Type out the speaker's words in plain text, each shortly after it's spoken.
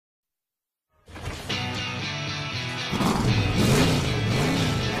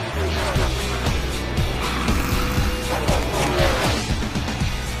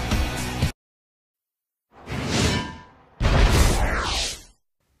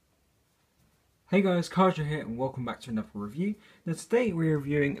Hey guys, Karja here and welcome back to another review. Now today we're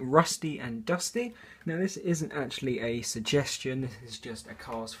reviewing Rusty and Dusty. Now this isn't actually a suggestion, this is just a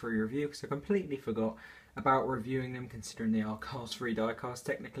Cars 3 review because I completely forgot about reviewing them considering they are Cars 3 diecast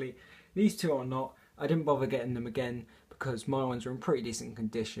technically. These two are not. I didn't bother getting them again because my ones are in pretty decent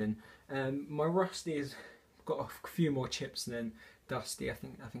condition. My Rusty has got a few more chips than Dusty, I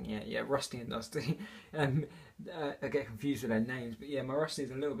think yeah, Rusty and Dusty. I get confused with their names, but yeah, my Rusty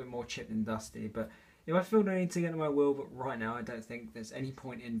is a little bit more chipped than Dusty. But if I feel I need to get them, I will. But right now, I don't think there's any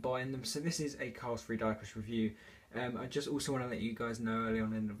point in buying them. So this is a Cars 3 diecast review. I just also want to let you guys know early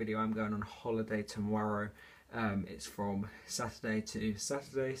on in the video, I'm going on holiday tomorrow. It's from Saturday to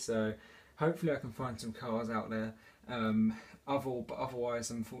Saturday, so hopefully I can find some cars out there. But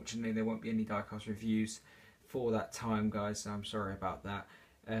otherwise, unfortunately, there won't be any diecast reviews for that time, guys, so I'm sorry about that.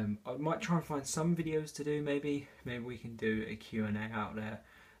 I might try and find some videos to do, maybe we can do a Q&A out there,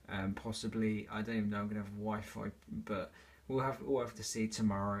 possibly. I don't even know, I'm going to have Wi-Fi, but we'll have to see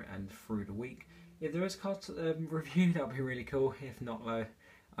tomorrow and through the week. If there is a card review, that'll be really cool. If not, though,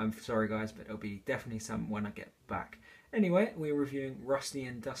 I'm sorry guys, but it'll be definitely some when I get back. Anyway, we're reviewing Rusty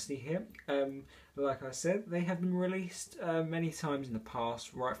and Dusty here. Like I said, they have been released many times in the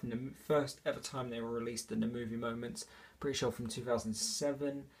past, right from the first ever time they were released in the movie moments. Pretty sure from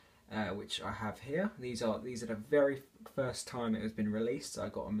 2007, which I have here. These are the very first time it has been released. So I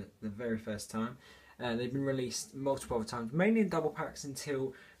got them the very first time. They've been released multiple other times, mainly in double packs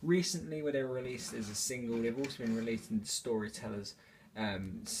until recently, where they were released as a single. They've also been released in Storytellers. I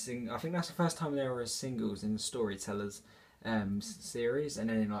think that's the first time they were as singles in the Storytellers series, and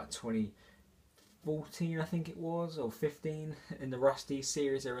then in like 2014, I think it was, or 15, in the Rusty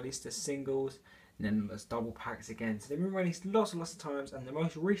series they released as singles, and then as double packs again. So they've been released lots and lots of times, and the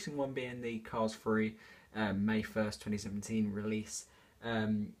most recent one being the Cars 3 May 1st 2017 release.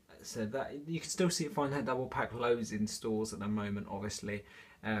 So that you can still find that double pack loads in stores at the moment, obviously.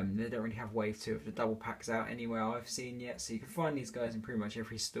 They don't really have Wave 2 of the double packs out anywhere I've seen yet, so you can find these guys in pretty much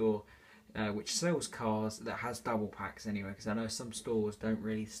every store which sells cars that has double packs anyway, because I know some stores don't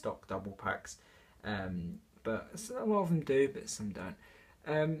really stock double packs, but a lot of them do, but some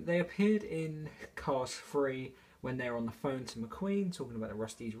don't. They appeared in Cars 3 when they were on the phone to McQueen talking about the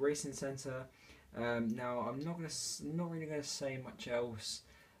Rusty's Racing Centre. Now I'm not really going to say much else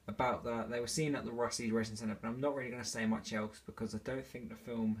about that. They were seen at the Rusty's Racing Centre, but I'm not really going to say much else because I don't think the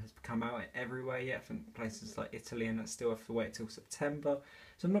film has come out everywhere yet. I think places like Italy and that still have to wait till September.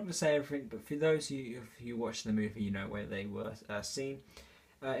 So I'm not going to say everything, but for those who watched the movie, you know where they were seen.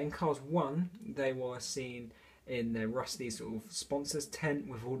 In Cars 1, they were seen in the Rusty sort of sponsors tent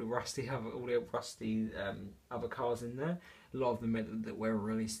with all the Rusty other cars in there. A lot of them that were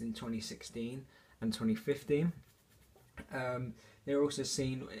released in 2016 and 2015. They were also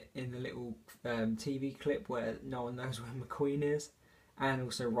seen in the little TV clip where no one knows where McQueen is, and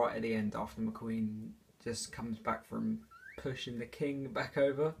also right at the end after McQueen just comes back from pushing the King back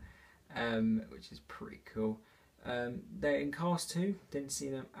over, which is pretty cool. They're in Cars 2, didn't see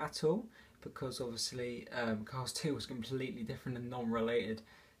them at all because obviously Cars 2 was completely different and non-related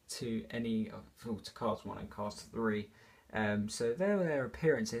to to Cars 1 and Cars 3. So there were their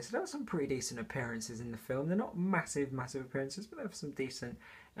appearances. So there were some pretty decent appearances in the film. They're not massive appearances, but there were some decent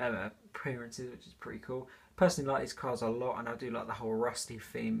appearances, which is pretty cool. Personally, like these cars a lot, and I do like the whole Rusty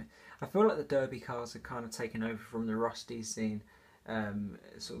theme. I feel like the Derby cars are kind of taken over from the Rusty scene,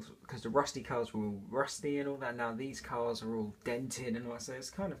 sort of because the Rusty cars were all rusty and all that. Now these cars are all dented and all that, so it's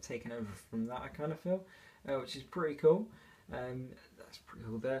kind of taken over from that. I kind of feel, which is pretty cool. That's pretty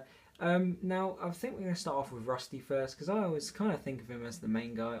cool there. Now, I think we're going to start off with Rusty first, because I always kind of think of him as the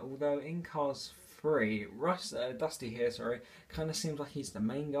main guy, although in Cars 3, Dusty here, kind of seems like he's the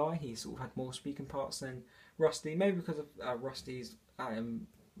main guy. He sort of had more speaking parts than Rusty, maybe because of Rusty's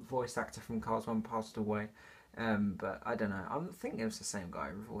voice actor from Cars 1 passed away, but I don't know. I think it was the same guy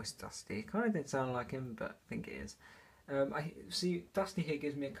who voiced Dusty. It kind of didn't sound like him, but I think it is. I see Dusty here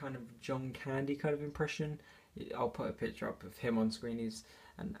gives me a kind of John Candy kind of impression. I'll put a picture up of him on screen. He's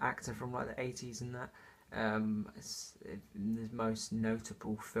an actor from like the 80s and that. His most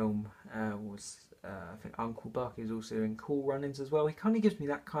notable film was I think Uncle Buck. Is also in Cool Runnings as well. He kind of gives me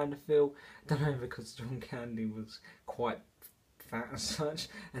that kind of feel. I don't know, because John Candy was quite fat as such,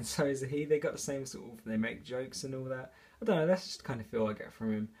 and so is he. They got the same sort of, they make jokes and all that. I don't know, that's just the kind of feel I get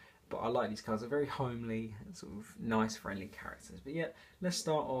from him. But I like these cars. They're very homely, sort of nice, friendly characters. But yeah, let's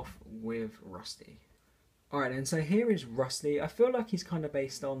start off with Rusty. Alright then, so here is Rusty. I feel like he's kind of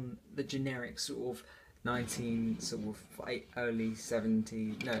based on the generic sort of 19 sort of early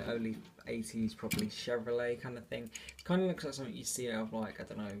 70s, no, early 80s probably Chevrolet kind of thing. Kind of looks like something you see out of, like, I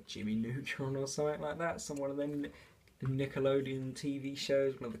don't know, Jimmy Neutron or something like that. Some one of them Nickelodeon TV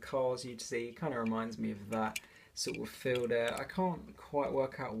shows, one of the cars you'd see. Kind of reminds me of that sort of feel there. I can't quite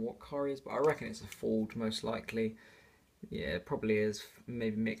work out what car it is, but I reckon it's a Ford most likely. Yeah, it probably is,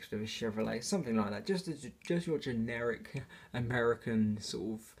 maybe mixed with a Chevrolet, something like that. Just your generic American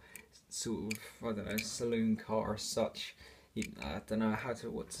sort of I don't know, saloon car as such. I don't know how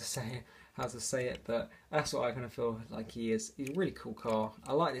to say it, but that's what I kind of feel like he is. He's a really cool car.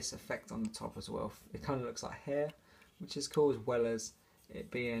 I like this effect on the top as well. It kind of looks like hair, which is cool, as well as it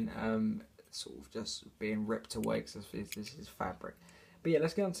being sort of just being ripped away because this is fabric. But yeah,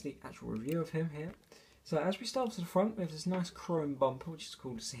 let's get on to the actual review of him here. So as we start to the front, we have this nice chrome bumper, which is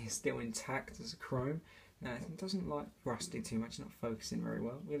cool to see it's still intact as a chrome. Now, it doesn't like rusty too much, not focusing very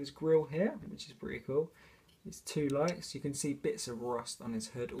well. We have his grille here, which is pretty cool. It's two lights. You can see bits of rust on his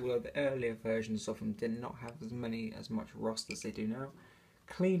hood, although the earlier versions of him did not have as much rust as they do now.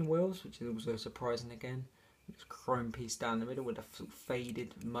 Clean wheels, which is also surprising again. It's chrome piece down the middle with a sort of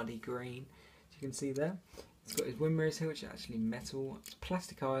faded, muddy green, as you can see there. It's got his wind mirrors here, which are actually metal. It's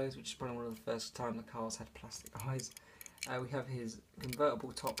plastic eyes, which is probably one of the first time the cars had plastic eyes. We have his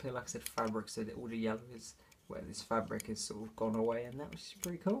convertible top here, like I said, fabric, so that all the yellow is where this fabric is sort of gone away, and that, which is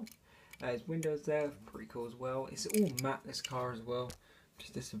pretty cool. His windows there, pretty cool as well. It's all matte, this car as well.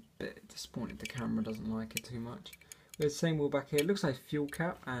 Just a bit disappointed the camera doesn't like it too much. We have the same wheel back here. It looks like fuel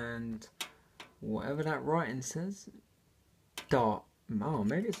cap and whatever that writing says. Dart. Oh,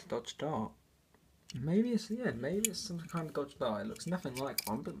 maybe it's a Dodge Dart. Maybe it's some kind of Dodge Dart. It looks nothing like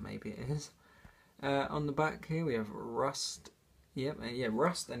one, but maybe it is. On the back here we have Rust. Yep, yeah,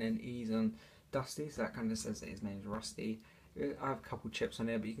 Rust, and then E's on Dusty, so that kind of says that his name is Rusty. I have a couple chips on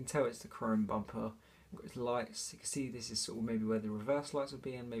there, but you can tell it's the chrome bumper. We've got his lights. You can see this is sort of maybe where the reverse lights would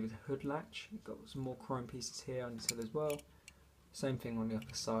be, and maybe the hood latch. We've got some more chrome pieces here on his hood as well. Same thing on the other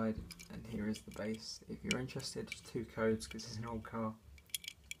side, and here is the base. If you're interested, there's two codes because it's an old car.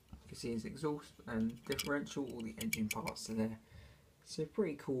 You can see his exhaust and differential, all the engine parts are there. So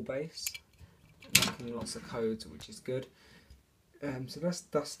pretty cool base. Making lots of codes, which is good. So that's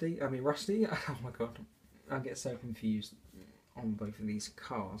Rusty. Oh my god, I get so confused on both of these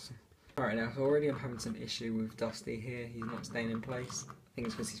cars. Alright, now so already I'm having some issue with Dusty here. He's not staying in place. I think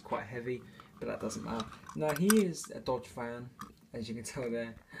it's because he's quite heavy, but that doesn't matter. Now he is a Dodge fan, as you can tell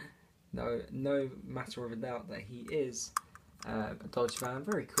there. No matter of a doubt that he is a Dodge fan.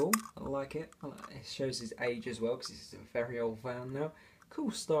 Very cool. I like it. It shows his age as well, because he's a very old fan now. Cool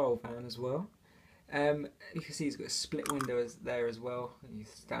style van as well. You can see he's got a split window there as well.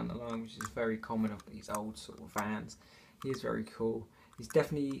 He's down the line, which is very common of these old sort of vans. He is very cool. He's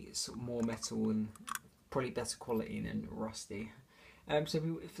definitely sort of more metal and probably better quality than Rusty. As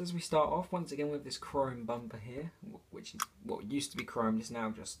we start off once again with this chrome bumper here, which is what used to be chrome, is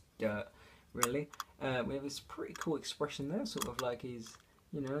now just dirt, really. We have this pretty cool expression there, sort of like he's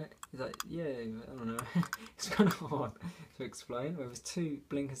like, yeah, I don't know. It's kind of hard to explain. We have his two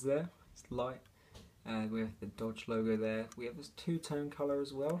blinkers there. It's light. We have the Dodge logo there. We have this two-tone colour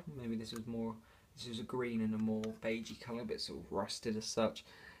as well. Maybe this was a green and a more beigey colour, but sort of rusted as such.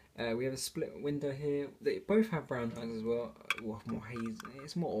 We have a split window here. They both have brown eyes as well. Well, more hazy.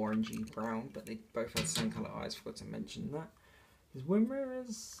 It's more orangey brown, but they both have the same colour eyes. Forgot to mention that. His wind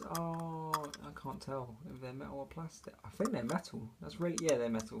mirrors are, I can't tell if they're metal or plastic. I think they're metal. They're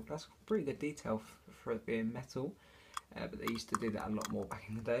metal. That's pretty good detail for it being metal. But they used to do that a lot more back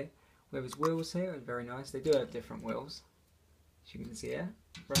in the day. We have his wheels here, very nice. They do have different wheels, as you can see here.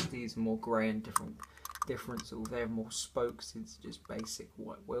 Rusty's more grey and different sort of, they have more spokes. It's just basic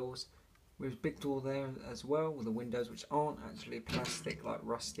white wheels. We have his big door there as well, with the windows, which aren't actually plastic like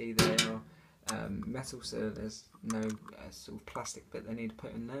Rusty. They are metal, so there's no sort of plastic bit they need to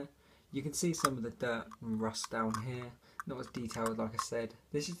put in there. You can see some of the dirt and rust down here. Not as detailed, like I said.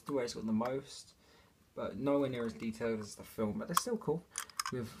 This is where it's got the most, but nowhere near as detailed as the film, but they're still cool.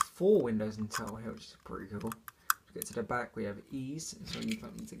 We have 4 windows in total here, which is pretty cool. To get to the back, we have E's, so when you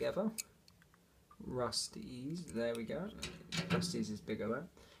put them together. Rusty's, there we go. Rusty's is bigger there.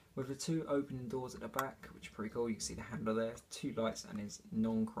 With the 2 opening doors at the back, which is pretty cool. You can see the handle there, 2 lights, and his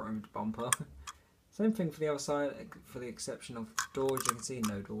non-chromed bumper. Same thing for the other side, for the exception of doors. You can see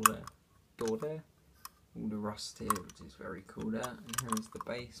no door there. Door there. All the rust here, which is very cool there. And here is the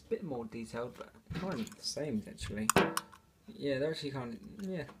base, bit more detailed, but kind of the same actually. Yeah, they're actually kind of,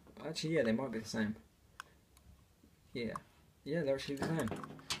 yeah, they might be the same. Yeah, they're actually the same.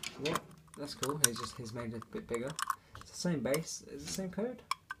 Well, that's cool. He's made it a bit bigger. It's the same base. Is it the same code?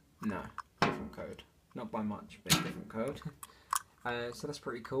 No, different code. not by much, but a different code. So that's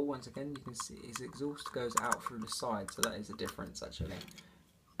pretty cool. Once again, you can see his exhaust goes out through the side, so that is a difference actually.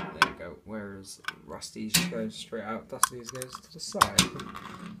 There you go. Whereas Rusty's goes straight out, Dusty's goes to the side,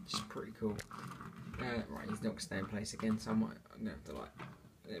 which is pretty cool. Right, he's not going to stay in place again, so I'm going to have to like,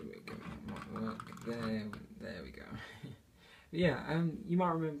 there we go, might work, there we go. Yeah, you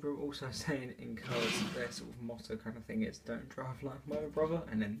might remember also saying in cars their sort of motto kind of thing is don't drive like my brother,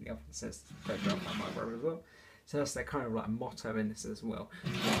 and then the other one says don't drive like my brother as well. So that's their kind of like motto in this as well.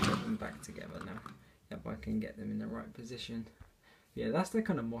 I'll put them back together now. Yep, I can get them in the right position. Yeah, that's their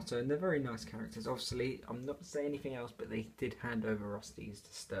kind of motto, and they're very nice characters. Obviously, I'm not saying anything else, but they did hand over Rusty's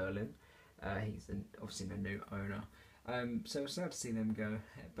to Sterling. He's obviously the new owner. So it's sad to see them go,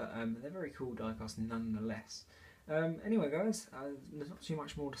 but they're very cool diecast nonetheless. Anyway guys, there's not too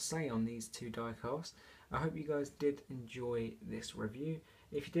much more to say on these two diecasts. I hope you guys did enjoy this review.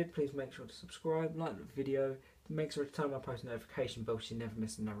 If you did, please make sure to subscribe, like the video, make sure to turn on my post notification bell so you never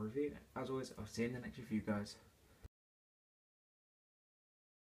miss another review. As always, I'll see you in the next review guys.